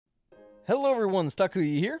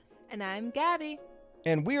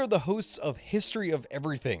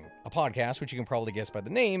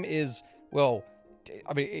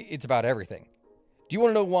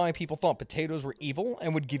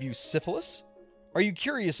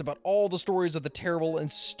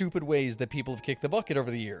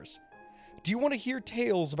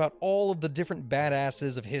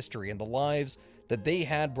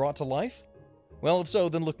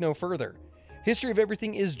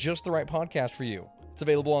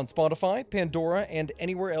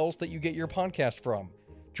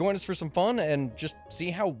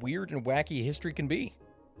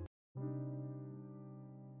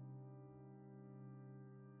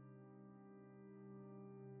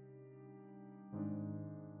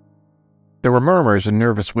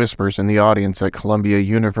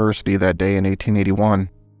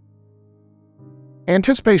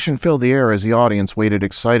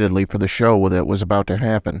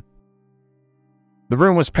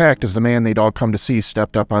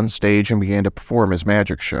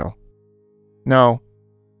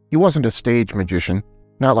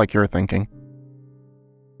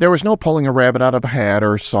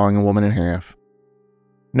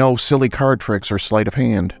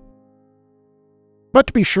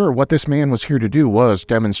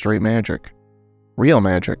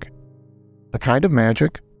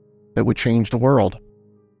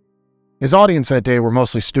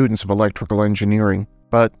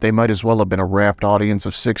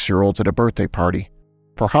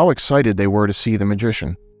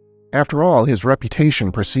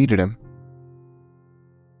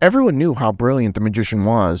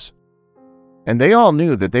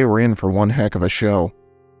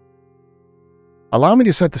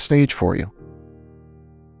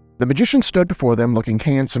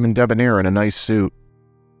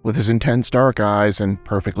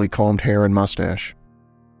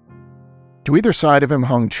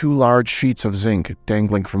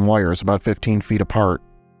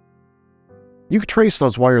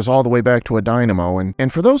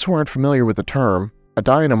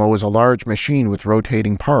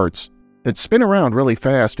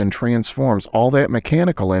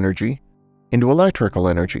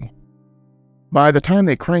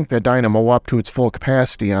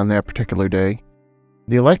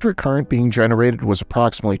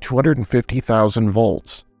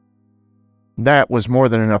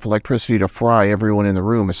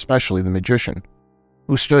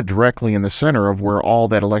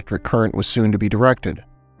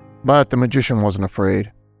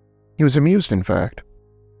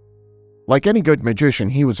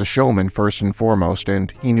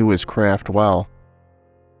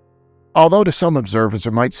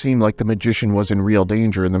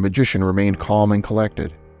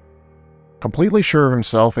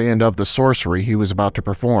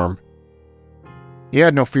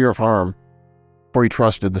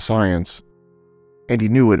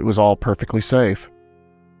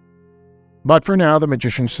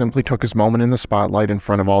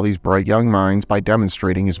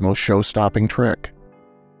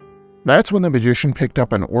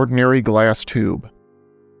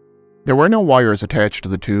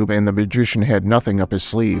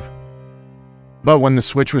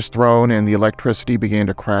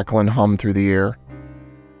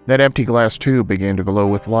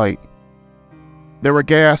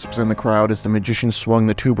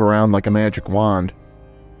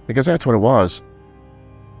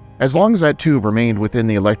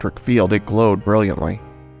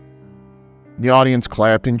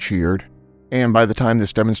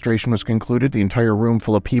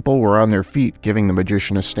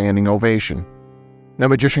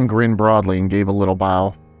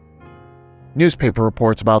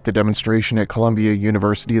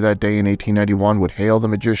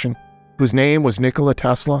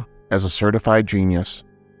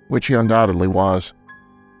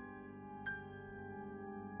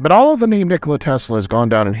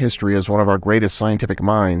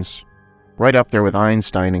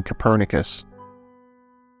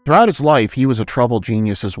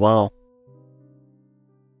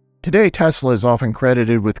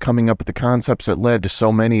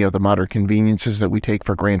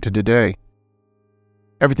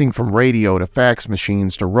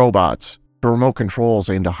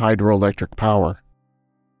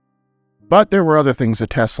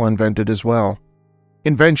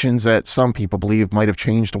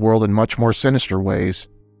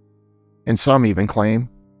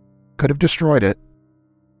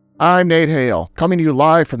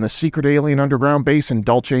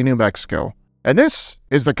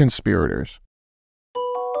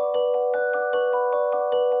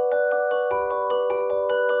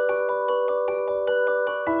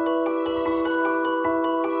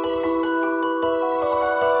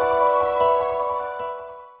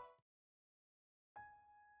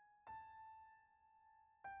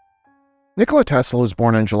Nikola Tesla was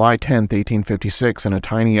born on July 10, 1856, in a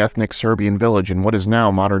tiny ethnic Serbian village in what is now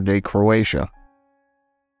modern-day Croatia.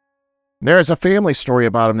 There is a family story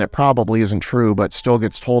about him that probably isn't true, but still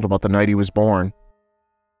gets told about the night he was born.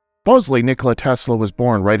 Supposedly, Nikola Tesla was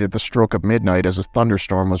born right at the stroke of midnight as a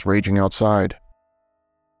thunderstorm was raging outside.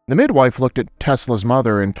 The midwife looked at Tesla's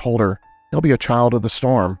mother and told her, "He'll be a child of the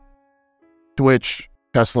storm." To which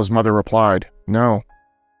Tesla's mother replied, "No,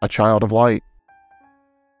 a child of light."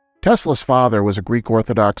 Tesla's father was a Greek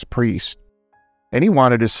Orthodox priest, and he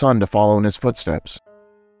wanted his son to follow in his footsteps.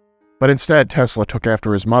 But instead, Tesla took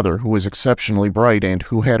after his mother, who was exceptionally bright and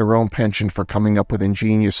who had her own penchant for coming up with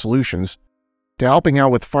ingenious solutions to helping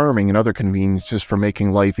out with farming and other conveniences for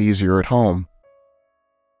making life easier at home.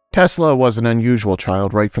 Tesla was an unusual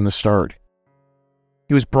child right from the start.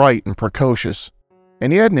 He was bright and precocious,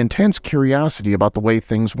 and he had an intense curiosity about the way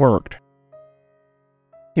things worked.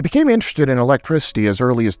 He became interested in electricity as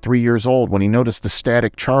early as 3 years old when he noticed the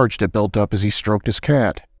static charge that built up as he stroked his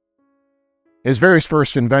cat. His very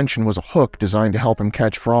first invention was a hook designed to help him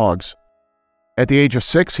catch frogs. At the age of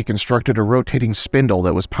 6, he constructed a rotating spindle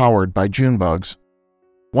that was powered by June bugs.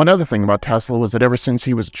 One other thing about Tesla was that ever since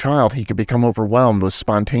he was a child, he could become overwhelmed with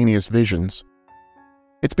spontaneous visions.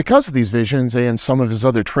 It's because of these visions and some of his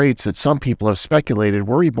other traits that some people have speculated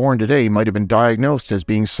were he born today might have been diagnosed as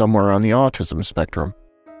being somewhere on the autism spectrum.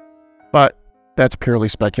 But that's purely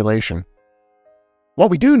speculation. What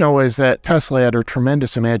we do know is that Tesla had a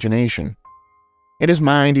tremendous imagination. In his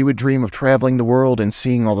mind, he would dream of traveling the world and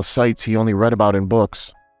seeing all the sights he only read about in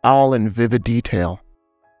books, all in vivid detail.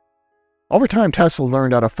 Over time, Tesla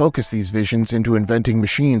learned how to focus these visions into inventing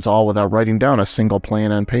machines, all without writing down a single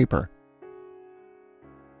plan on paper.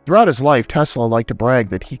 Throughout his life, Tesla liked to brag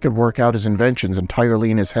that he could work out his inventions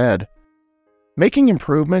entirely in his head, making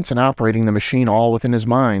improvements and operating the machine all within his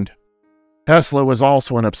mind. Tesla was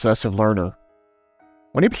also an obsessive learner.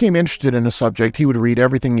 When he became interested in a subject, he would read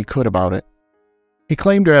everything he could about it. He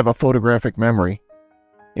claimed to have a photographic memory.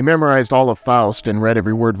 He memorized all of Faust and read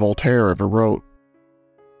every word Voltaire ever wrote.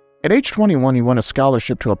 At age 21, he won a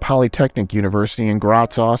scholarship to a polytechnic university in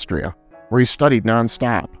Graz, Austria, where he studied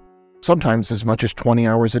non-stop, sometimes as much as 20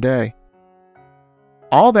 hours a day.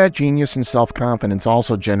 All that genius and self-confidence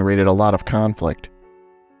also generated a lot of conflict.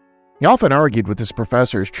 He often argued with his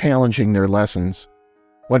professors, challenging their lessons.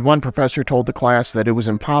 When one professor told the class that it was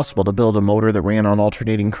impossible to build a motor that ran on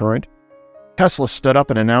alternating current, Tesla stood up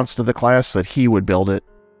and announced to the class that he would build it.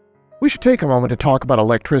 We should take a moment to talk about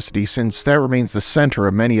electricity, since that remains the center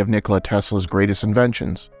of many of Nikola Tesla's greatest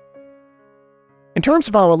inventions. In terms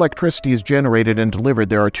of how electricity is generated and delivered,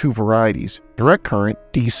 there are two varieties: direct current,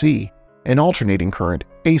 DC, and alternating current,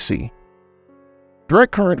 AC.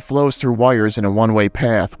 Direct current flows through wires in a one-way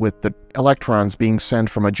path, with the electrons being sent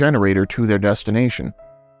from a generator to their destination.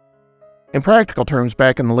 In practical terms,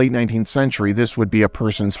 back in the late 19th century, this would be a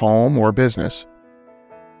person's home or business.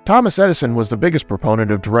 Thomas Edison was the biggest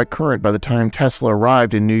proponent of direct current by the time Tesla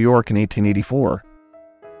arrived in New York in 1884.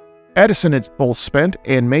 Edison had both spent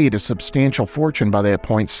and made a substantial fortune by that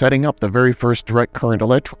point, setting up the very first direct current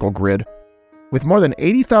electrical grid, with more than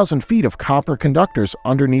 80,000 feet of copper conductors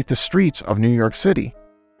underneath the streets of New York City.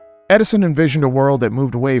 Edison envisioned a world that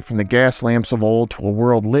moved away from the gas lamps of old to a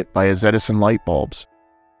world lit by his Edison light bulbs.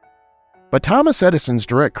 But Thomas Edison's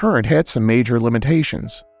direct current had some major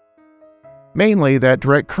limitations. Mainly that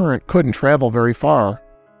direct current couldn't travel very far,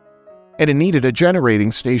 and it needed a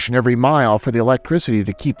generating station every mile for the electricity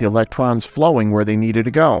to keep the electrons flowing where they needed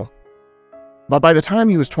to go. But by the time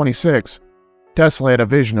he was 26, Tesla had a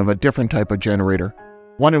vision of a different type of generator,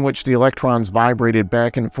 one in which the electrons vibrated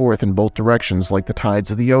back and forth in both directions like the tides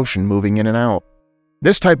of the ocean moving in and out.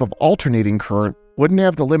 This type of alternating current wouldn't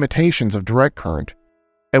have the limitations of direct current.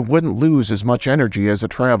 It wouldn't lose as much energy as it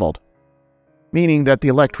traveled, meaning that the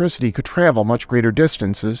electricity could travel much greater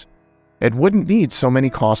distances and wouldn't need so many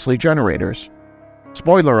costly generators.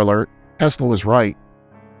 Spoiler alert, Tesla was right.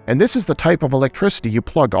 And this is the type of electricity you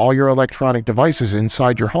plug all your electronic devices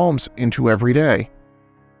inside your homes into every day.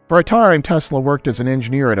 For a time, Tesla worked as an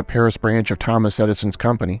engineer at a Paris branch of Thomas Edison's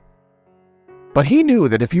company. But he knew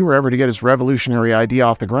that if he were ever to get his revolutionary idea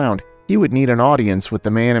off the ground, he would need an audience with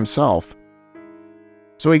the man himself.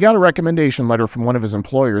 So he got a recommendation letter from one of his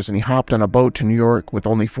employers, and he hopped on a boat to New York with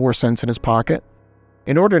only 4 cents in his pocket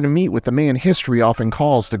in order to meet with the man history often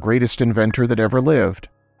calls the greatest inventor that ever lived.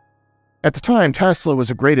 At the time, Tesla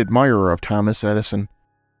was a great admirer of Thomas Edison,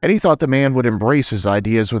 and he thought the man would embrace his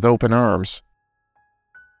ideas with open arms.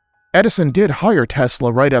 Edison did hire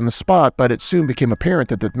Tesla right on the spot, but it soon became apparent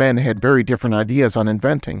that the men had very different ideas on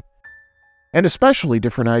inventing, and especially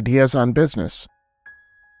different ideas on business.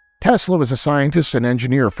 Tesla was a scientist and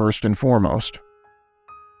engineer first and foremost.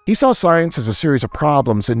 He saw science as a series of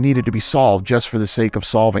problems that needed to be solved just for the sake of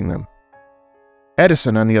solving them.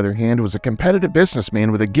 Edison, on the other hand, was a competitive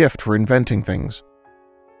businessman with a gift for inventing things.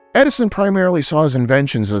 Edison primarily saw his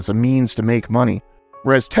inventions as a means to make money,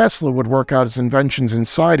 whereas Tesla would work out his inventions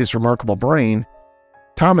inside his remarkable brain.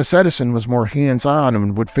 Thomas Edison was more hands-on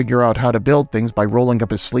and would figure out how to build things by rolling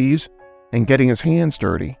up his sleeves and getting his hands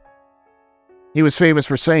dirty. He was famous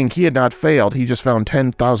for saying he had not failed, he just found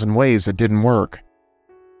 10,000 ways that didn't work.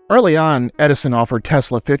 Early on, Edison offered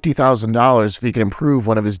Tesla $50,000 if he could improve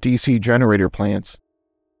one of his DC generator plants.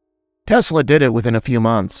 Tesla did it within a few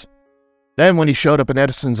months. Then when he showed up in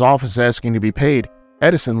Edison's office asking to be paid,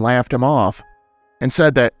 Edison laughed him off and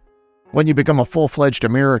said that, "When you become a full-fledged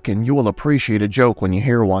American, you will appreciate a joke when you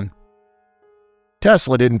hear one."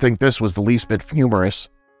 Tesla didn't think this was the least bit humorous.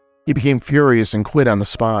 He became furious and quit on the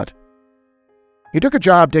spot. He took a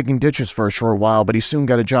job digging ditches for a short while, but he soon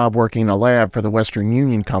got a job working in a lab for the Western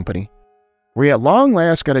Union Company, where he at long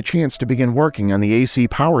last got a chance to begin working on the AC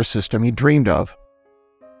power system he dreamed of.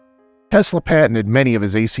 Tesla patented many of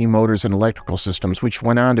his AC motors and electrical systems, which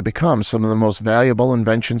went on to become some of the most valuable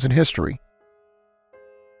inventions in history.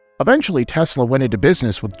 Eventually, Tesla went into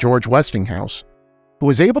business with George Westinghouse, who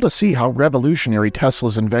was able to see how revolutionary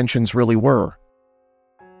Tesla's inventions really were.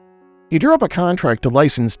 He drew up a contract to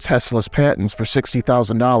license Tesla's patents for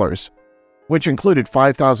 $60,000, which included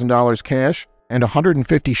 $5,000 cash and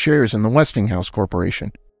 150 shares in the Westinghouse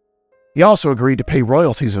Corporation. He also agreed to pay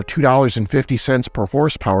royalties of $2.50 per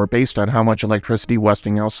horsepower based on how much electricity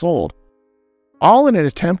Westinghouse sold, all in an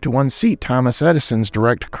attempt to unseat Thomas Edison's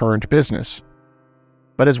direct current business.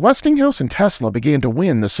 But as Westinghouse and Tesla began to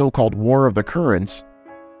win the so-called War of the Currents,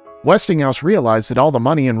 Westinghouse realized that all the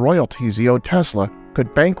money and royalties he owed Tesla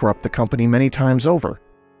could bankrupt the company many times over.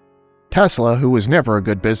 Tesla, who was never a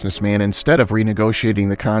good businessman, instead of renegotiating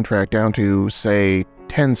the contract down to, say,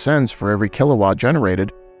 10 cents for every kilowatt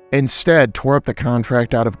generated, instead tore up the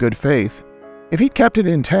contract out of good faith. If he'd kept it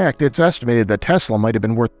intact, it's estimated that Tesla might have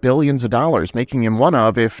been worth billions of dollars, making him one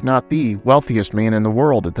of, if not the, wealthiest man in the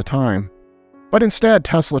world at the time. But instead,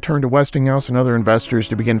 Tesla turned to Westinghouse and other investors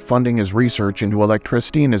to begin funding his research into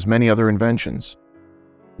electricity and his many other inventions.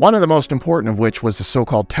 One of the most important of which was the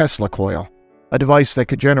so-called Tesla coil, a device that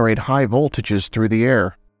could generate high voltages through the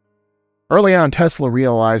air. Early on, Tesla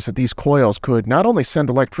realized that these coils could not only send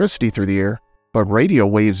electricity through the air, but radio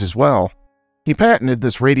waves as well. He patented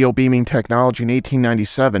this radio beaming technology in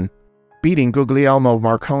 1897, beating Guglielmo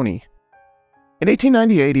Marconi. In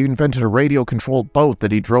 1898, he invented a radio-controlled boat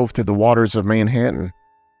that he drove through the waters of Manhattan.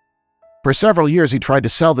 For several years, he tried to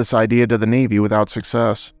sell this idea to the Navy without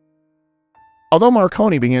success. Although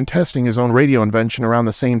Marconi began testing his own radio invention around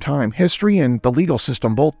the same time, history and the legal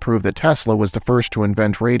system both prove that Tesla was the first to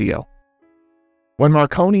invent radio. When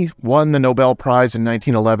Marconi won the Nobel Prize in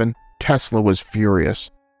 1911, Tesla was furious,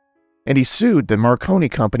 and he sued the Marconi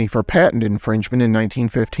Company for patent infringement in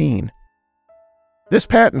 1915. This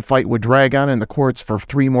patent fight would drag on in the courts for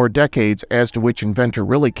 3 more decades as to which inventor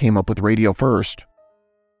really came up with radio first.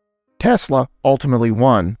 Tesla ultimately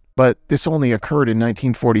won, but this only occurred in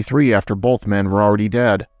 1943 after both men were already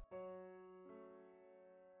dead.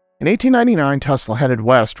 In 1899, Tesla headed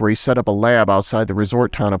west where he set up a lab outside the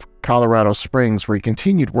resort town of Colorado Springs where he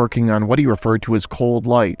continued working on what he referred to as cold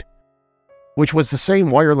light, which was the same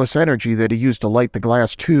wireless energy that he used to light the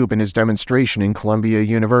glass tube in his demonstration in Columbia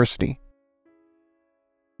University.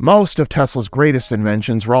 Most of Tesla's greatest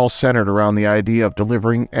inventions were all centered around the idea of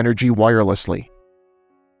delivering energy wirelessly.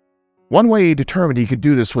 One way he determined he could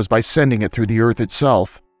do this was by sending it through the Earth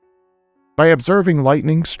itself. By observing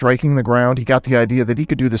lightning striking the ground, he got the idea that he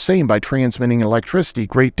could do the same by transmitting electricity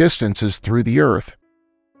great distances through the Earth.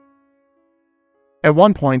 At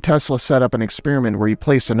one point, Tesla set up an experiment where he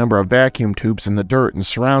placed a number of vacuum tubes in the dirt and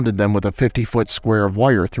surrounded them with a 50-foot square of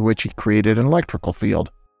wire through which he created an electrical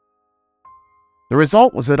field. The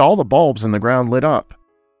result was that all the bulbs in the ground lit up.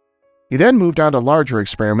 He then moved on to larger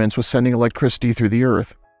experiments with sending electricity through the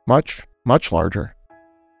Earth, much, much larger.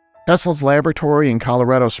 Tesla's laboratory in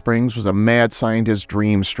Colorado Springs was a mad scientist's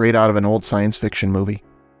dream straight out of an old science fiction movie.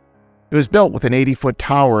 It was built with an 80-foot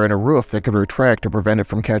tower and a roof that could retract to prevent it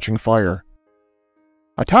from catching fire.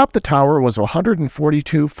 Atop the tower was a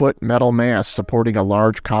 142-foot metal mast supporting a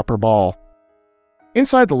large copper ball.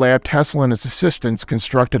 Inside the lab, Tesla and his assistants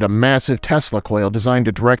constructed a massive Tesla coil designed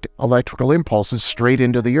to direct electrical impulses straight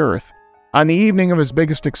into the Earth. On the evening of his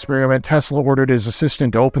biggest experiment, Tesla ordered his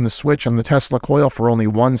assistant to open the switch on the Tesla coil for only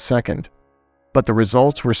 1 second. But the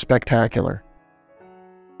results were spectacular.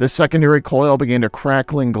 The secondary coil began to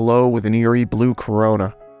crackle and glow with an eerie blue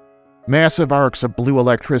corona. Massive arcs of blue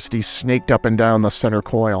electricity snaked up and down the center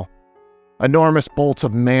coil. Enormous bolts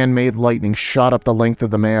of man-made lightning shot up the length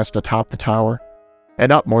of the mast atop the tower,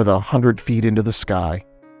 and up more than 100 feet into the sky.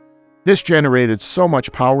 This generated so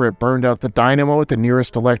much power it burned out the dynamo at the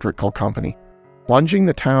nearest electrical company, plunging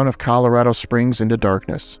the town of Colorado Springs into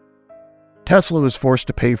darkness. Tesla was forced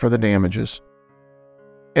to pay for the damages.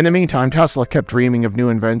 In the meantime, Tesla kept dreaming of new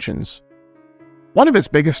inventions. One of his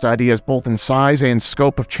biggest ideas, both in size and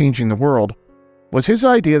scope of changing the world, was his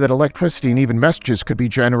idea that electricity and even messages could be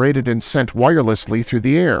generated and sent wirelessly through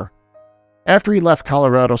the air. After he left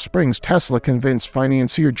Colorado Springs, Tesla convinced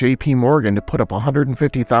financier J.P. Morgan to put up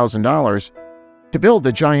 $150,000 to build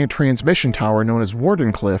the giant transmission tower known as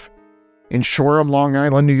Wardenclyffe in Shoreham, Long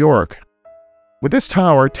Island, New York. With this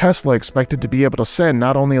tower, Tesla expected to be able to send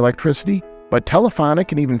not only electricity, but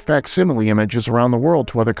telephonic and even facsimile images around the world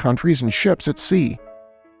to other countries and ships at sea.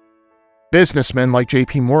 Businessmen like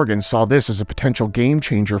J.P. Morgan saw this as a potential game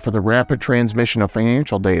changer for the rapid transmission of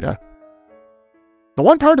financial data. The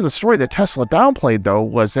one part of the story that Tesla downplayed, though,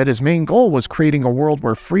 was that his main goal was creating a world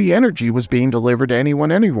where free energy was being delivered to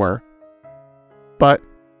anyone anywhere. But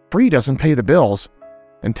free doesn't pay the bills,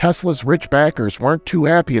 and Tesla's rich backers weren't too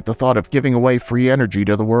happy at the thought of giving away free energy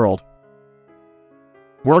to the world.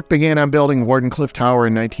 Work began on building Wardenclyffe Tower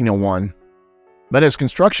in 1901. But as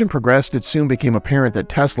construction progressed, it soon became apparent that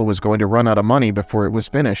Tesla was going to run out of money before it was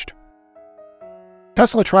finished.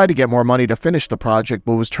 Tesla tried to get more money to finish the project,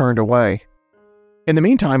 but was turned away. In the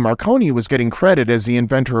meantime, Marconi was getting credit as the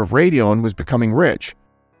inventor of radio and was becoming rich,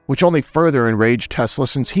 which only further enraged Tesla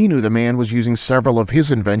since he knew the man was using several of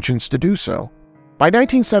his inventions to do so. By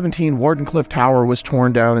 1917, Wardenclyffe Tower was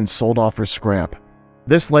torn down and sold off for scrap.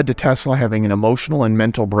 This led to Tesla having an emotional and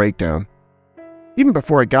mental breakdown. Even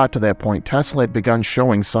before it got to that point, Tesla had begun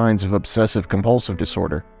showing signs of obsessive-compulsive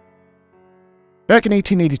disorder. Back in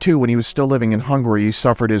 1882, when he was still living in Hungary, he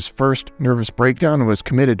suffered his first nervous breakdown and was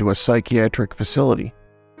committed to a psychiatric facility.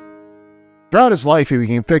 Throughout his life, he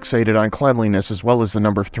became fixated on cleanliness as well as the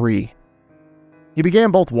number 3. He began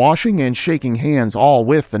both washing and shaking hands, all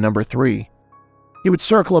with the number 3. He would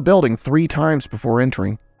circle a building 3 times before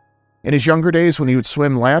entering. In his younger days, when he would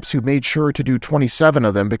swim laps, he made sure to do 27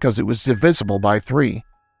 of them because it was divisible by 3.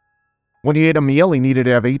 When he ate a meal, he needed to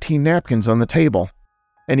have 18 napkins on the table,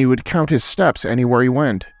 and he would count his steps anywhere he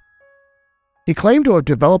went. He claimed to have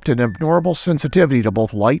developed an abnormal sensitivity to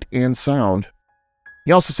both light and sound.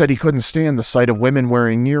 He also said he couldn't stand the sight of women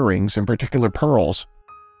wearing earrings, in particular pearls,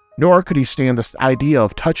 nor could he stand the idea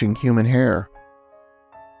of touching human hair.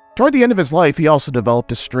 Toward the end of his life, he also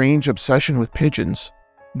developed a strange obsession with pigeons.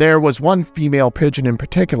 There was one female pigeon in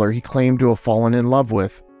particular he claimed to have fallen in love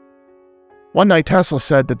with. One night, Tesla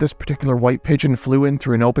said that this particular white pigeon flew in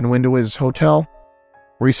through an open window at his hotel,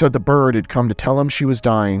 where he said the bird had come to tell him she was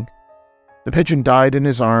dying. The pigeon died in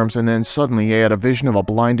his arms, and then suddenly he had a vision of a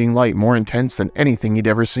blinding light more intense than anything he'd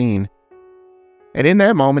ever seen. And in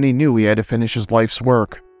that moment, he knew he had to finish his life's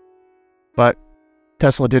work. But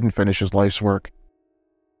Tesla didn't finish his life's work.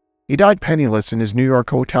 He died penniless in his New York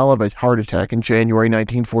hotel of a heart attack in January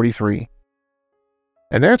 1943.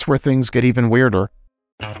 And that's where things get even weirder.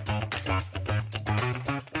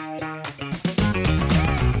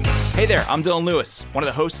 Hey there, I'm Dylan Lewis, one of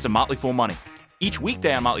the hosts of Motley Fool Money. Each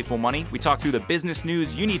weekday on Motley Fool Money, we talk through the business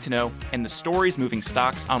news you need to know and the stories moving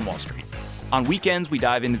stocks on Wall Street. On weekends, we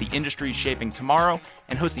dive into the industries shaping tomorrow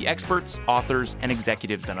and host the experts, authors, and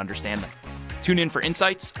executives that understand them. Tune in for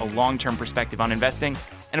insights, a long-term perspective on investing,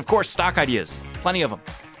 and of course, stock ideas. Plenty of them.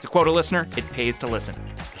 To quote a listener, it pays to listen.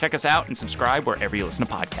 Check us out and subscribe wherever you listen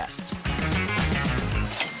to podcasts.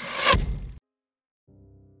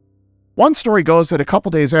 One story goes that a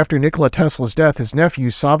couple days after Nikola Tesla's death, his nephew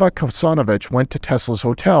Sava Kosanovich went to Tesla's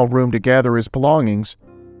hotel room to gather his belongings,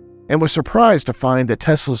 and was surprised to find that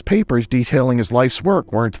Tesla's papers detailing his life's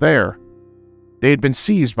work weren't there. They had been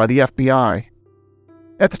seized by the FBI.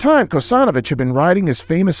 At the time, Kosanovich had been riding his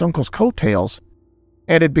famous uncle's coattails,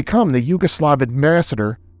 and had become the Yugoslav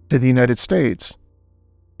ambassador to the United States.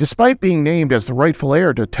 Despite being named as the rightful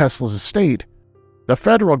heir to Tesla's estate, the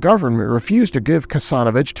federal government refused to give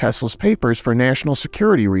Kosanovich Tesla's papers for national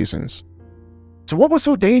security reasons. So what was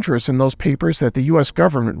so dangerous in those papers that the U.S.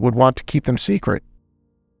 government would want to keep them secret?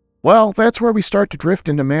 Well, that's where we start to drift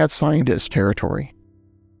into mad scientist territory.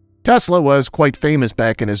 Tesla was quite famous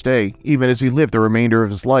back in his day, even as he lived the remainder of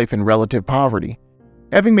his life in relative poverty,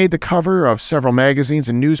 having made the cover of several magazines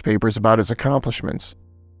and newspapers about his accomplishments.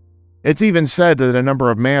 It's even said that a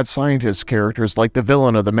number of mad scientist characters like the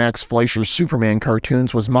villain of the Max Fleischer Superman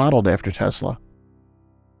cartoons was modeled after Tesla.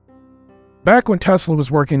 Back when Tesla was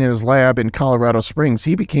working in his lab in Colorado Springs,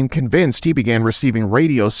 he became convinced he began receiving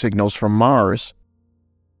radio signals from Mars.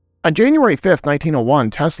 On January 5, 1901,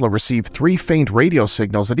 Tesla received 3 faint radio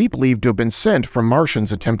signals that he believed to have been sent from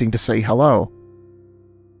Martians attempting to say hello.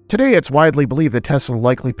 Today, it's widely believed that Tesla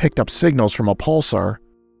likely picked up signals from a pulsar,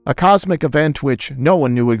 a cosmic event which no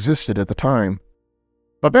one knew existed at the time.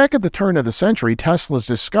 But back at the turn of the century, Tesla's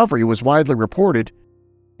discovery was widely reported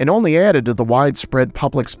and only added to the widespread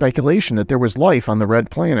public speculation that there was life on the red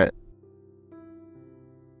planet.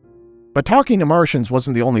 But talking to Martians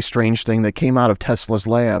wasn't the only strange thing that came out of Tesla's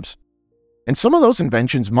labs, and some of those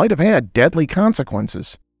inventions might have had deadly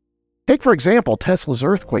consequences. Take, for example, Tesla's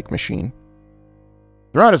earthquake machine.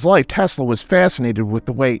 Throughout his life, Tesla was fascinated with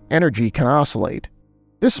the way energy can oscillate.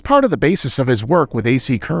 This is part of the basis of his work with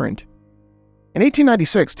AC current. In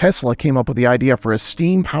 1896, Tesla came up with the idea for a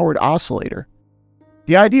steam-powered oscillator.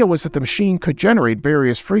 The idea was that the machine could generate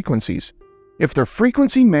various frequencies. If their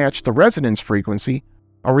frequency matched the resonance frequency,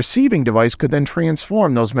 a receiving device could then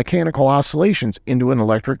transform those mechanical oscillations into an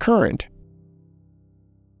electric current.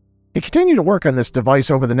 He continued to work on this device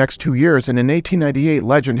over the next 2 years, and in 1898,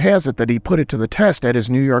 legend has it that he put it to the test at his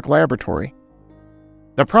New York laboratory.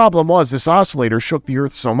 The problem was this oscillator shook the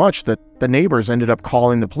earth so much that the neighbors ended up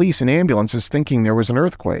calling the police and ambulances thinking there was an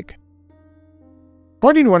earthquake.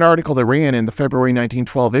 According to an article that ran in the February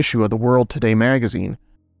 1912 issue of the World Today magazine,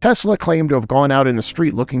 Tesla claimed to have gone out in the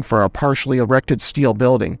street looking for a partially erected steel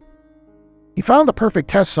building. He found the perfect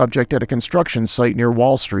test subject at a construction site near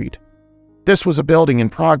Wall Street. This was a building in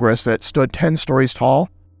progress that stood 10 stories tall,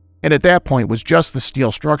 and at that point was just the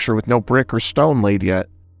steel structure with no brick or stone laid yet.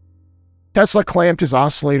 Tesla clamped his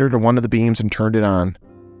oscillator to one of the beams and turned it on.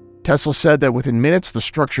 Tesla said that within minutes the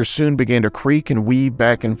structure soon began to creak and weave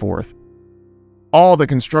back and forth. All the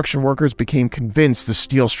construction workers became convinced the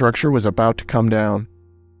steel structure was about to come down.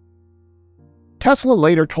 Tesla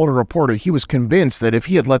later told a reporter he was convinced that if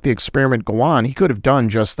he had let the experiment go on, he could have done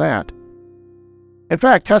just that. In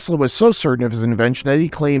fact, Tesla was so certain of his invention that he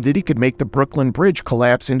claimed that he could make the Brooklyn Bridge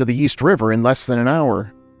collapse into the East River in less than an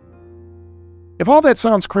hour. If all that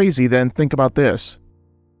sounds crazy, then think about this.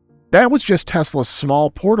 That was just Tesla's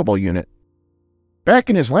small portable unit. Back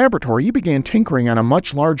in his laboratory, he began tinkering on a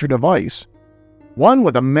much larger device, one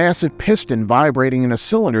with a massive piston vibrating in a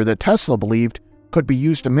cylinder that Tesla believed could be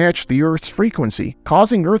used to match the Earth's frequency,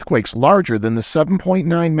 causing earthquakes larger than the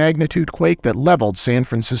 7.9 magnitude quake that leveled San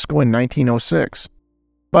Francisco in 1906.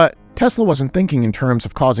 But Tesla wasn't thinking in terms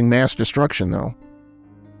of causing mass destruction, though.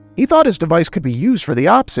 He thought his device could be used for the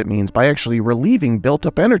opposite means by actually relieving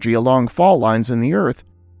built-up energy along fault lines in the Earth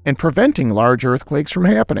and preventing large earthquakes from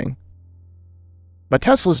happening. But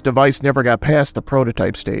Tesla's device never got past the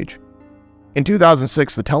prototype stage. In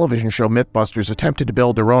 2006, the television show Mythbusters attempted to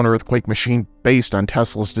build their own earthquake machine based on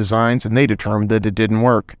Tesla's designs, and they determined that it didn't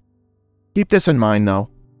work. Keep this in mind, though.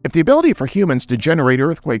 If the ability for humans to generate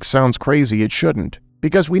earthquakes sounds crazy, it shouldn't,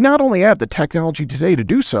 because we not only have the technology today to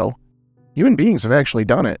do so, human beings have actually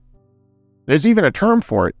done it. There's even a term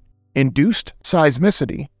for it, induced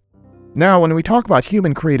seismicity. Now, when we talk about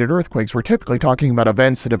human-created earthquakes, we're typically talking about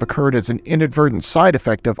events that have occurred as an inadvertent side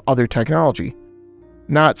effect of other technology,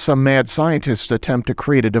 not some mad scientist's attempt to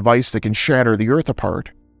create a device that can shatter the Earth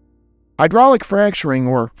apart. Hydraulic fracturing,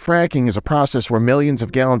 or fracking, is a process where millions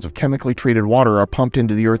of gallons of chemically treated water are pumped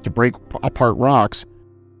into the Earth to break apart rocks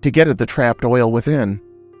to get at the trapped oil within.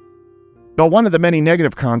 But one of the many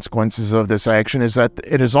negative consequences of this action is that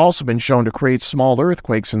it has also been shown to create small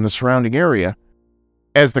earthquakes in the surrounding area,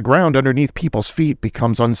 as the ground underneath people's feet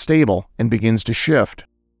becomes unstable and begins to shift.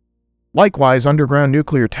 Likewise, underground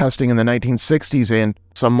nuclear testing in the 1960s and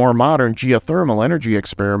some more modern geothermal energy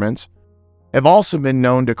experiments have also been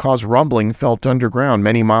known to cause rumbling felt underground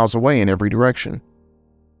many miles away in every direction.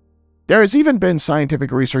 There has even been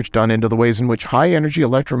scientific research done into the ways in which high-energy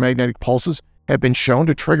electromagnetic pulses have been shown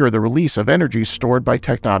to trigger the release of energy stored by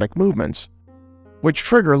tectonic movements, which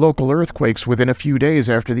trigger local earthquakes within a few days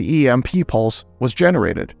after the EMP pulse was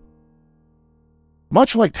generated.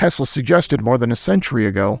 Much like Tesla suggested more than a century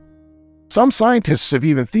ago, some scientists have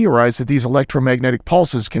even theorized that these electromagnetic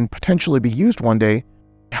pulses can potentially be used one day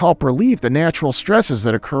to help relieve the natural stresses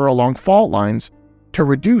that occur along fault lines to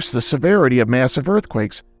reduce the severity of massive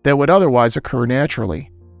earthquakes that would otherwise occur naturally.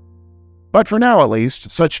 But for now, at least,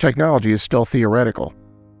 such technology is still theoretical,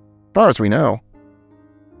 as far as we know.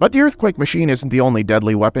 But the earthquake machine isn't the only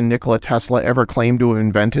deadly weapon Nikola Tesla ever claimed to have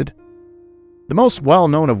invented, the most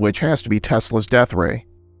well-known of which has to be Tesla's death ray.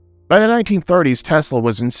 By the 1930s, Tesla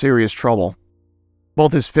was in serious trouble.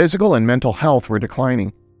 Both his physical and mental health were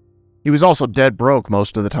declining. He was also dead broke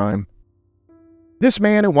most of the time. This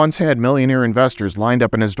man who once had millionaire investors lined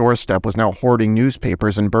up on his doorstep was now hoarding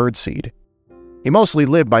newspapers and birdseed. He mostly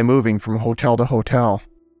lived by moving from hotel to hotel.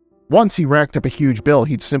 Once he racked up a huge bill,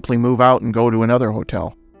 he'd simply move out and go to another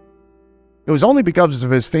hotel. It was only because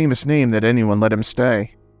of his famous name that anyone let him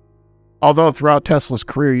stay. Although throughout Tesla's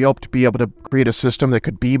career he hoped to be able to create a system that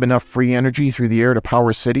could beam enough free energy through the air to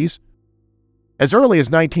power cities, as early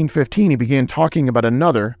as 1915 he began talking about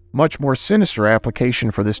another, much more sinister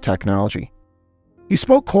application for this technology. He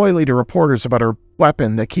spoke coyly to reporters about a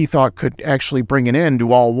weapon that he thought could actually bring an end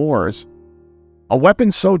to all wars. A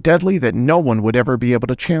weapon so deadly that no one would ever be able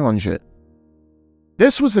to challenge it.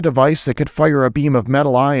 This was a device that could fire a beam of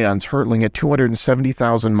metal ions hurtling at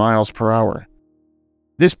 270,000 miles per hour.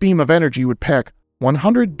 This beam of energy would pack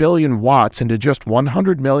 100 billion watts into just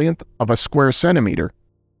 100 millionth of a square centimeter,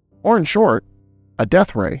 or in short, a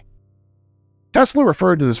death ray. Tesla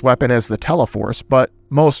referred to this weapon as the Teleforce, but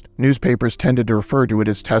most newspapers tended to refer to it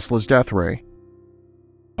as Tesla's death ray.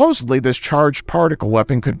 Supposedly, this charged particle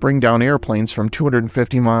weapon could bring down airplanes from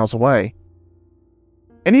 250 miles away.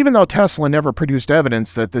 And even though Tesla never produced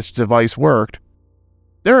evidence that this device worked,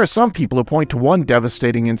 there are some people who point to one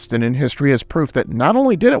devastating incident in history as proof that not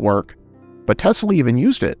only did it work, but Tesla even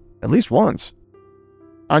used it, at least once.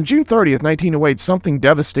 On June 30th, 1908, something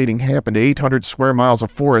devastating happened to 800 square miles of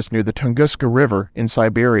forest near the Tunguska River in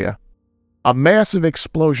Siberia. A massive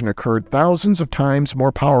explosion occurred thousands of times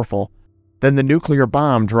more powerful than the nuclear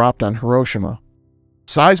bomb dropped on Hiroshima.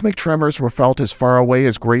 Seismic tremors were felt as far away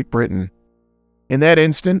as Great Britain. In that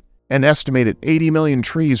instant, an estimated 80 million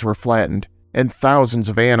trees were flattened, and thousands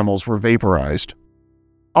of animals were vaporized.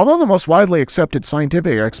 Although the most widely accepted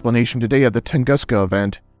scientific explanation today of the Tunguska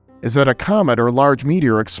event is that a comet or large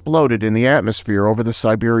meteor exploded in the atmosphere over the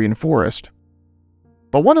Siberian forest.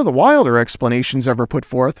 But one of the wilder explanations ever put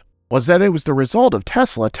forth was that it was the result of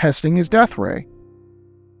Tesla testing his death ray.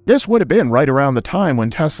 This would have been right around the time when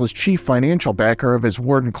Tesla's chief financial backer of his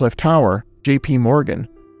Wardenclyffe Tower, J.P. Morgan,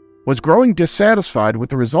 was growing dissatisfied with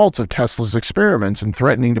the results of Tesla's experiments and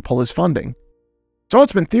threatening to pull his funding. So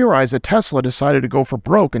it's been theorized that Tesla decided to go for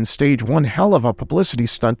broke and stage one hell of a publicity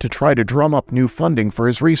stunt to try to drum up new funding for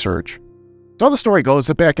his research. So the story goes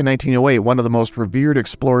that back in 1908, one of the most revered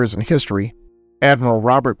explorers in history, Admiral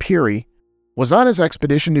Robert Peary, was on his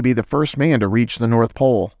expedition to be the first man to reach the North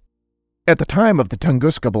Pole. At the time of the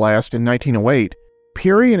Tunguska blast in 1908,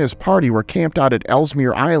 Peary and his party were camped out at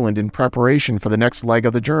Ellesmere Island in preparation for the next leg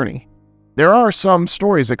of the journey. There are some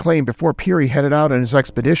stories that claim before Peary headed out on his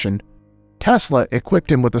expedition, Tesla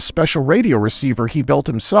equipped him with a special radio receiver he built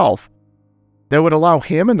himself that would allow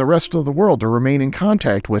him and the rest of the world to remain in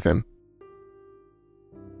contact with him.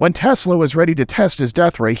 When Tesla was ready to test his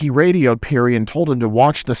death ray, he radioed Peary and told him to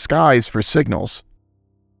watch the skies for signals.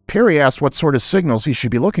 Peary asked what sort of signals he should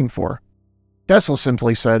be looking for. Tesla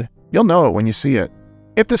simply said, "You'll know it when you see it."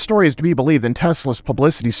 If this story is to be believed, then Tesla's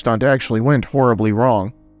publicity stunt actually went horribly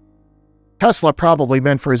wrong. Tesla probably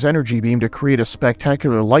meant for his energy beam to create a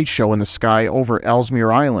spectacular light show in the sky over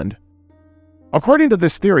Ellesmere Island. According to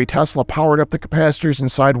this theory, Tesla powered up the capacitors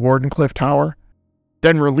inside Wardenclyffe Tower,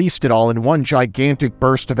 then released it all in one gigantic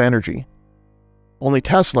burst of energy. Only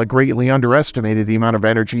Tesla greatly underestimated the amount of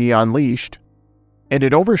energy he unleashed, and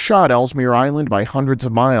it overshot Ellesmere Island by hundreds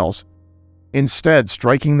of miles, instead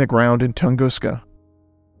striking the ground in Tunguska.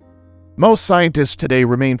 Most scientists today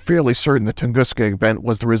remain fairly certain the Tunguska event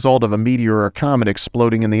was the result of a meteor or comet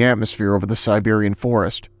exploding in the atmosphere over the Siberian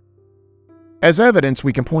forest. As evidence,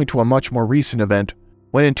 we can point to a much more recent event,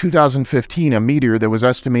 when in 2015 a meteor that was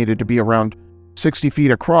estimated to be around 60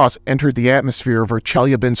 feet across entered the atmosphere over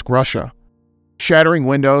Chelyabinsk, Russia, shattering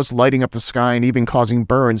windows, lighting up the sky, and even causing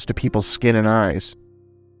burns to people's skin and eyes.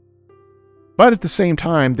 But at the same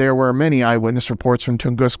time, there were many eyewitness reports from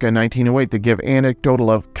Tunguska in 1908 that give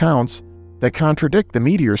anecdotal accounts that contradict the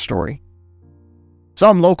meteor story.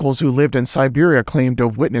 Some locals who lived in Siberia claimed to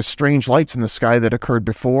have witnessed strange lights in the sky that occurred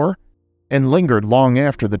before and lingered long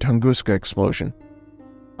after the Tunguska explosion.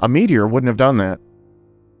 A meteor wouldn't have done that.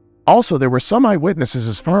 Also, there were some eyewitnesses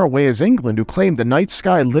as far away as England who claimed the night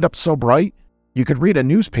sky lit up so bright you could read a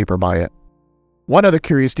newspaper by it. One other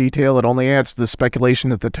curious detail that only adds to the speculation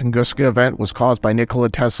that the Tunguska event was caused by Nikola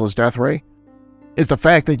Tesla's death ray is the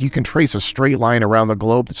fact that you can trace a straight line around the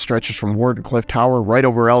globe that stretches from Wardenclyffe Tower right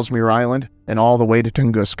over Ellesmere Island and all the way to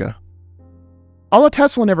Tunguska. Although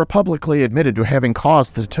Tesla never publicly admitted to having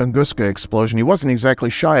caused the Tunguska explosion, he wasn't exactly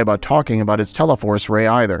shy about talking about his Teleforce ray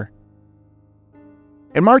either.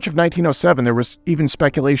 In March of 1907, there was even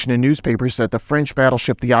speculation in newspapers that the French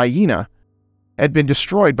battleship the Iéna had been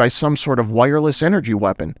destroyed by some sort of wireless energy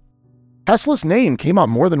weapon. Tesla's name came up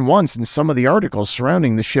more than once in some of the articles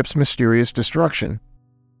surrounding the ship's mysterious destruction.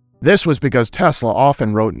 This was because Tesla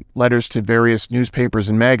often wrote letters to various newspapers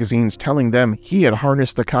and magazines telling them he had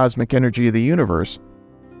harnessed the cosmic energy of the universe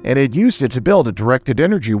and had used it to build a directed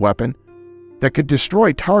energy weapon that could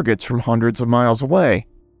destroy targets from hundreds of miles away.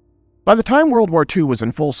 By the time World War II was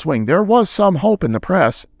in full swing, there was some hope in the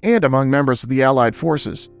press and among members of the Allied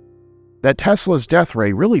forces that Tesla's death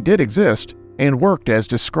ray really did exist and worked as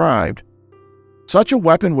described. Such a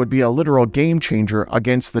weapon would be a literal game-changer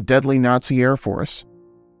against the deadly Nazi Air Force.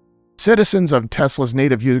 Citizens of Tesla's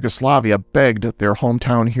native Yugoslavia begged their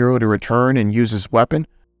hometown hero to return and use his weapon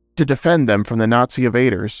to defend them from the Nazi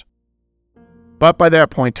invaders. But by that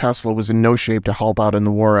point, Tesla was in no shape to help out in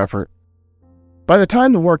the war effort. By the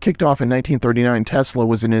time the war kicked off in 1939, Tesla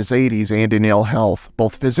was in his 80s and in ill health,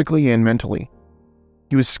 both physically and mentally.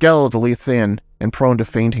 He was skeletally thin and prone to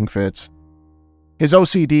fainting fits. His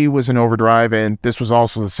OCD was in overdrive, and this was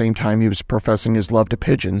also the same time he was professing his love to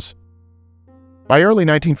pigeons. By early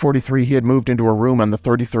 1943, he had moved into a room on the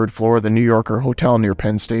 33rd floor of the New Yorker Hotel near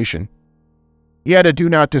Penn Station. He had a Do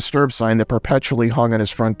Not Disturb sign that perpetually hung on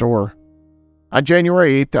his front door. On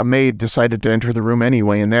January 8th, a maid decided to enter the room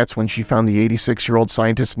anyway, and that's when she found the 86-year-old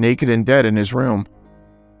scientist naked and dead in his room.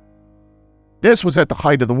 This was at the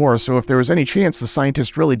height of the war, so if there was any chance the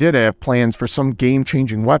scientist really did have plans for some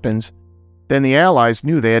game-changing weapons, then the Allies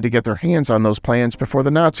knew they had to get their hands on those plans before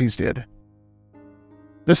the Nazis did.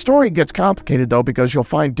 The story gets complicated, though, because you'll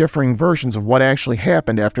find differing versions of what actually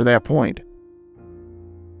happened after that point.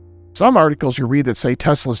 Some articles you read that say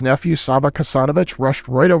Tesla's nephew, Sava Kasanovich, rushed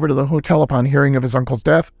right over to the hotel upon hearing of his uncle's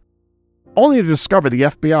death, only to discover the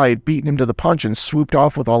FBI had beaten him to the punch and swooped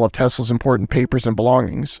off with all of Tesla's important papers and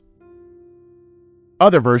belongings.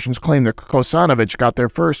 Other versions claim that Kasanovich got there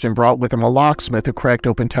first and brought with him a locksmith who cracked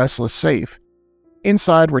open Tesla's safe.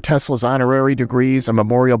 Inside were Tesla's honorary degrees, a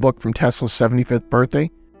memorial book from Tesla's 75th birthday,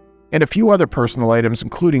 and a few other personal items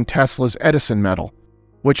including Tesla's Edison Medal,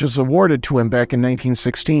 which was awarded to him back in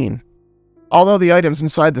 1916. Although the items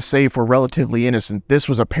inside the safe were relatively innocent, this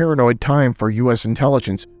was a paranoid time for U.S.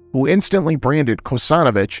 intelligence, who instantly branded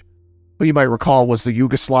Kasanovich, who you might recall was the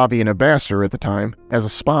Yugoslavian ambassador at the time, as a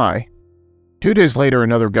spy. 2 days later,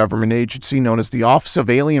 another government agency known as the Office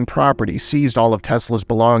of Alien Property seized all of Tesla's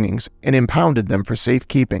belongings and impounded them for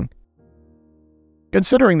safekeeping.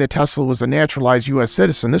 Considering that Tesla was a naturalized U.S.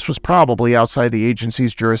 citizen, this was probably outside the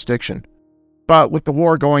agency's jurisdiction. But with the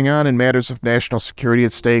war going on and matters of national security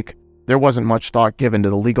at stake, there wasn't much thought given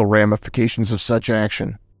to the legal ramifications of such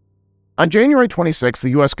action. On January 26,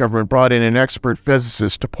 the U.S. government brought in an expert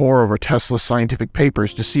physicist to pore over Tesla's scientific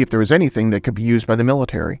papers to see if there was anything that could be used by the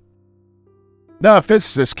military. The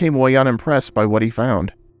physicist came away unimpressed by what he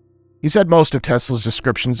found. He said most of Tesla's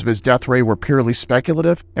descriptions of his death ray were purely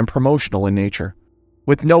speculative and promotional in nature,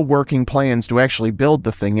 with no working plans to actually build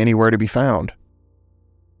the thing anywhere to be found.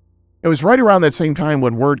 It was right around that same time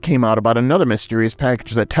when word came out about another mysterious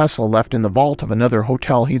package that Tesla left in the vault of another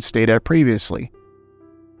hotel he'd stayed at previously.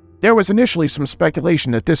 There was initially some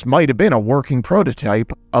speculation that this might have been a working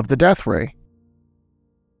prototype of the death ray.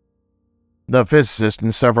 The physicist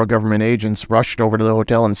and several government agents rushed over to the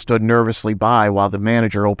hotel and stood nervously by while the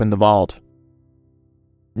manager opened the vault.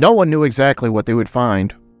 No one knew exactly what they would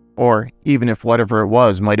find, or even if whatever it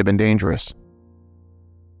was might have been dangerous.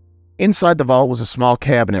 Inside the vault was a small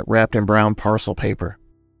cabinet wrapped in brown parcel paper.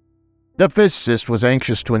 The physicist was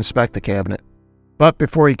anxious to inspect the cabinet, but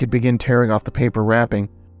before he could begin tearing off the paper wrapping,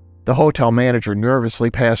 the hotel manager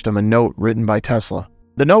nervously passed him a note written by Tesla.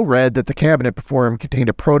 The note read that the cabinet before him contained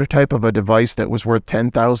a prototype of a device that was worth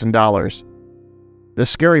 $10,000. The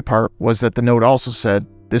scary part was that the note also said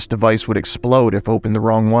this device would explode if opened the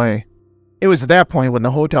wrong way. It was at that point when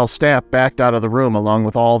the hotel staff backed out of the room along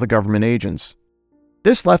with all the government agents.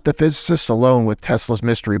 This left the physicist alone with Tesla's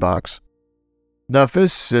mystery box. The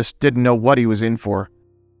physicist didn't know what he was in for,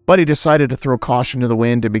 but he decided to throw caution to the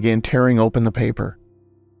wind and began tearing open the paper.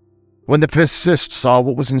 When the physicist saw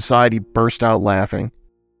what was inside, he burst out laughing.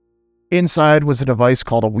 Inside was a device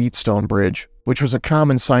called a Wheatstone bridge, which was a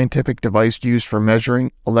common scientific device used for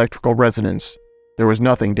measuring electrical resonance. There was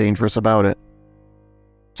nothing dangerous about it.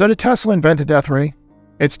 So did Tesla invent a death ray?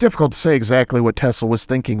 It's difficult to say exactly what Tesla was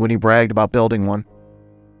thinking when he bragged about building one.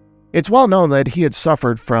 It's well known that he had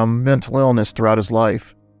suffered from mental illness throughout his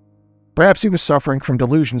life. Perhaps he was suffering from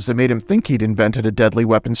delusions that made him think he'd invented a deadly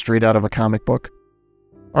weapon straight out of a comic book.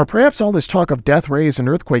 Or perhaps all this talk of death rays and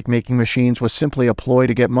earthquake-making machines was simply a ploy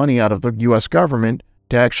to get money out of the U.S. government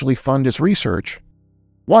to actually fund his research.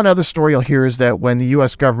 One other story you'll hear is that when the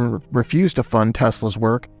U.S. government refused to fund Tesla's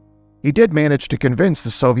work, he did manage to convince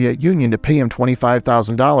the Soviet Union to pay him $25,000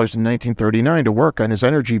 in 1939 to work on his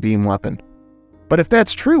energy beam weapon. But if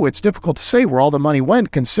that's true, it's difficult to say where all the money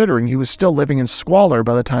went, considering he was still living in squalor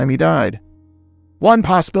by the time he died. One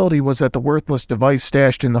possibility was that the worthless device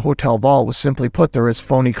stashed in the hotel vault was simply put there as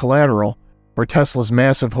phony collateral for Tesla's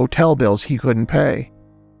massive hotel bills he couldn't pay.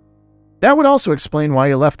 That would also explain why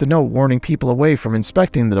he left the note warning people away from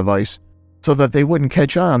inspecting the device, so that they wouldn't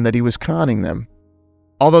catch on that he was conning them.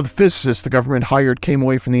 Although the physicists the government hired came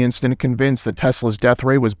away from the incident convinced that Tesla's death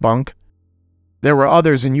ray was bunk, there were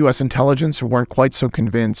others in U.S. intelligence who weren't quite so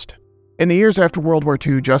convinced. In the years after World War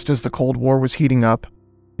II, just as the Cold War was heating up,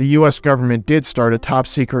 the U.S. government did start a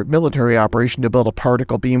top-secret military operation to build a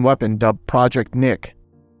particle beam weapon dubbed Project Nick.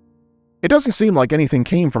 It doesn't seem like anything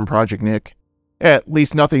came from Project Nick, at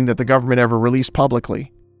least nothing that the government ever released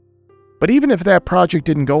publicly. But even if that project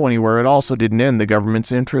didn't go anywhere, it also didn't end the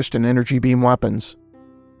government's interest in energy beam weapons.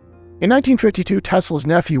 In 1952, Tesla's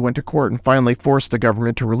nephew went to court and finally forced the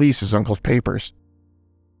government to release his uncle's papers.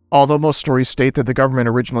 Although most stories state that the government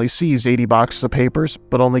originally seized 80 boxes of papers,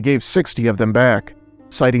 but only gave 60 of them back,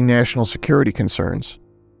 citing national security concerns.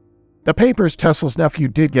 The papers Tesla's nephew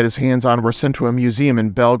did get his hands on were sent to a museum in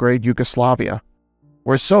Belgrade, Yugoslavia,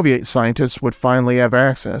 where Soviet scientists would finally have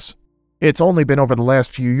access. It's only been over the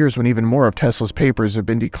last few years when even more of Tesla's papers have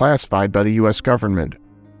been declassified by the U.S. government.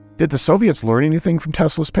 Did the Soviets learn anything from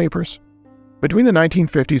Tesla's papers? Between the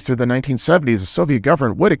 1950s through the 1970s, the Soviet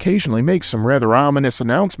government would occasionally make some rather ominous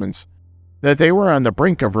announcements that they were on the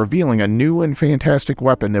brink of revealing a new and fantastic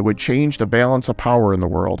weapon that would change the balance of power in the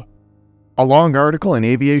world. A long article in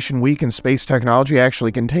Aviation Week and Space Technology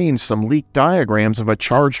actually contains some leaked diagrams of a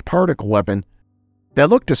charged particle weapon that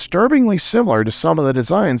looked disturbingly similar to some of the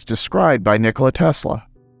designs described by Nikola Tesla.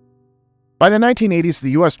 By the 1980s,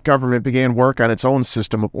 the U.S. government began work on its own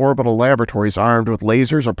system of orbital laboratories armed with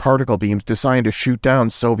lasers or particle beams designed to shoot down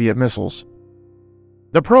Soviet missiles.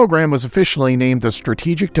 The program was officially named the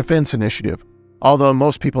Strategic Defense Initiative, although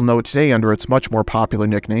most people know it today under its much more popular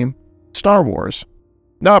nickname, Star Wars.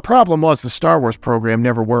 Now, the problem was the Star Wars program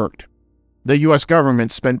never worked. The U.S.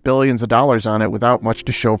 government spent billions of dollars on it without much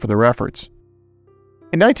to show for their efforts.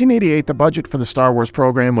 In 1988, the budget for the Star Wars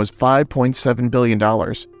program was $5.7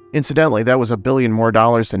 billion. Incidentally, that was $1 billion more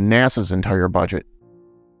dollars than NASA's entire budget.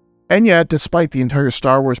 And yet, despite the entire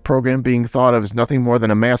Star Wars program being thought of as nothing more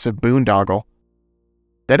than a massive boondoggle,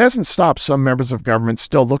 that hasn't stopped some members of government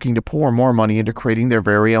still looking to pour more money into creating their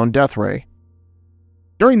very own death ray.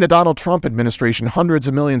 During the Donald Trump administration, hundreds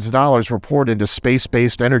of millions of dollars were poured into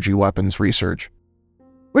space-based energy weapons research,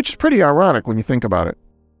 which is pretty ironic when you think about it.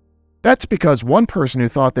 That's because one person who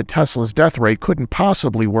thought that Tesla's death ray couldn't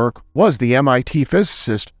possibly work was the MIT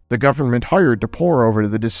physicist the government hired to pore over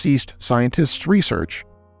the deceased scientist's research.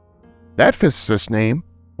 That physicist's name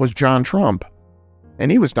was John Trump,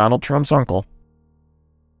 and he was Donald Trump's uncle.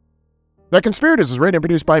 The Conspirators is written and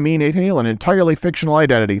produced by me, Nate Hale, an entirely fictional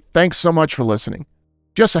identity. Thanks so much for listening.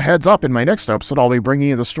 Just a heads up, in my next episode, I'll be bringing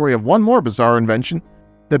you the story of one more bizarre invention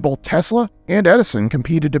that both Tesla and Edison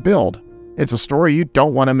competed to build. It's a story you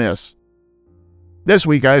don't want to miss. This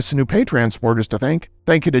week, I have some new Patreon supporters to thank.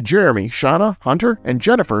 Thank you to Jeremy, Shauna, Hunter, and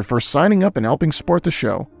Jennifer for signing up and helping support the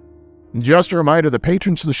show. And just a reminder, the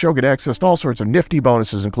patrons of the show get access to all sorts of nifty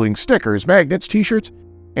bonuses, including stickers, magnets, t-shirts,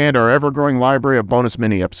 and our ever-growing library of bonus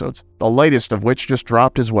mini-episodes, the latest of which just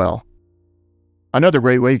dropped as well. Another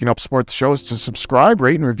great way you can help support the show is to subscribe,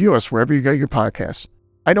 rate, and review us wherever you get your podcasts.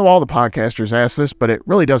 I know all the podcasters ask this, but it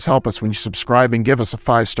really does help us when you subscribe and give us a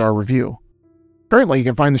 5-star review. Currently, you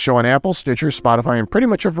can find the show on Apple, Stitcher, Spotify, and pretty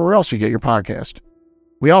much everywhere else you get your podcast.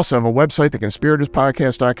 We also have a website,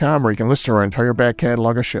 theconspiratorspodcast.com, where you can listen to our entire back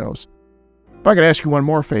catalog of shows. If I could ask you one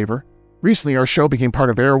more favor, recently our show became part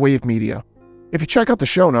of Airwave Media. If you check out the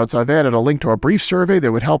show notes, I've added a link to a brief survey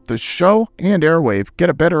that would help the show and Airwave get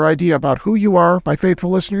a better idea about who you are, my faithful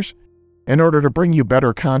listeners, in order to bring you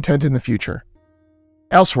better content in the future.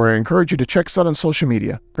 Elsewhere, I encourage you to check us out on social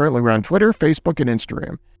media. Currently, we're on Twitter, Facebook, and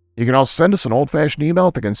Instagram. You can also send us an old-fashioned email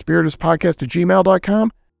at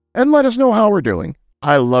theconspiratorspodcast@gmail.com and let us know how we're doing.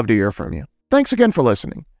 I love to hear from you. Thanks again for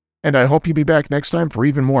listening, and I hope you'll be back next time for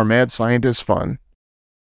even more mad scientist fun.